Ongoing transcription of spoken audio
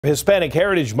Hispanic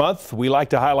Heritage Month, we like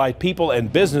to highlight people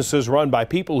and businesses run by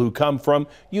people who come from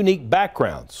unique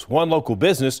backgrounds. One local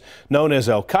business known as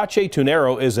El Cache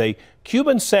Tunero is a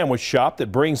Cuban sandwich shop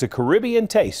that brings a Caribbean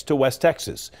taste to West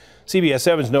Texas. CBS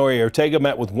 7's Noe Ortega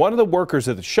met with one of the workers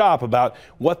at the shop about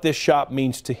what this shop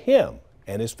means to him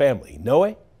and his family.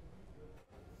 Noe?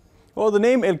 Well, the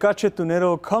name El Cache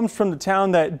Tunero comes from the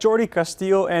town that Jordy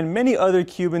Castillo and many other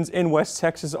Cubans in West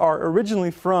Texas are originally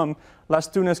from. Las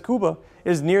Tunas, Cuba,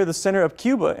 is near the center of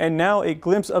Cuba, and now a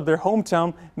glimpse of their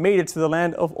hometown made it to the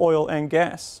land of oil and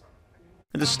gas.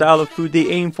 The style of food they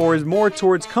aim for is more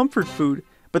towards comfort food,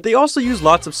 but they also use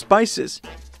lots of spices.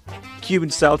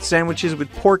 Cuban-style sandwiches with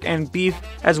pork and beef,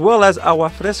 as well as agua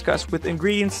frescas with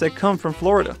ingredients that come from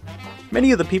Florida.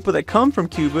 Many of the people that come from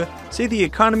Cuba say the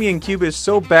economy in Cuba is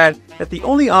so bad that the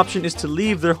only option is to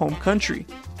leave their home country.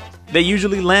 They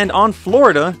usually land on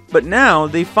Florida, but now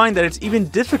they find that it's even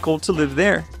difficult to live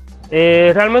there.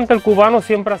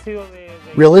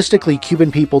 Realistically,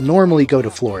 Cuban people normally go to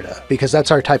Florida because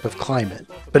that's our type of climate.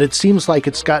 But it seems like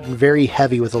it's gotten very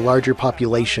heavy with a larger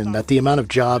population, that the amount of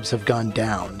jobs have gone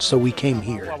down, so we came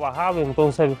here.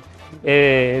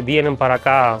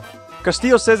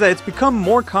 Castillo says that it's become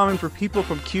more common for people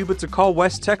from Cuba to call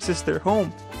West Texas their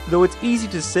home. Though it's easy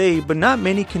to say, but not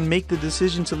many can make the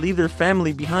decision to leave their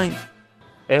family behind.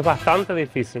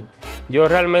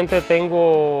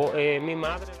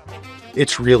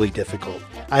 It's really difficult.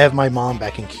 I have my mom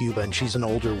back in Cuba and she's an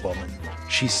older woman.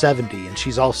 She's 70 and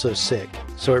she's also sick,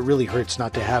 so it really hurts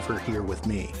not to have her here with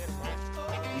me.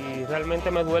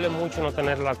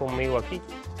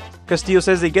 Castillo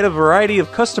says they get a variety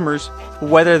of customers,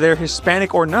 whether they're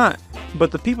Hispanic or not,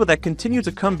 but the people that continue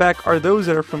to come back are those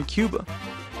that are from Cuba.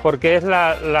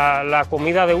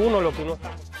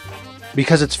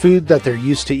 Because it's food that they're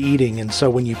used to eating, and so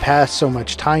when you pass so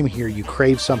much time here, you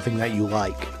crave something that you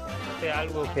like.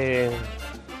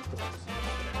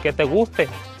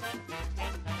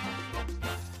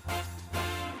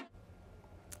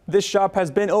 This shop has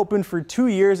been open for 2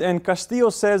 years, and Castillo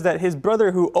says that his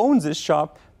brother, who owns this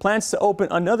shop, plans to open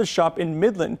another shop in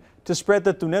Midland to spread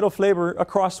the Tunero flavor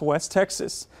across West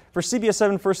Texas. For CBS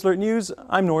 7 First Alert News,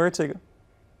 I'm Noe Ortega.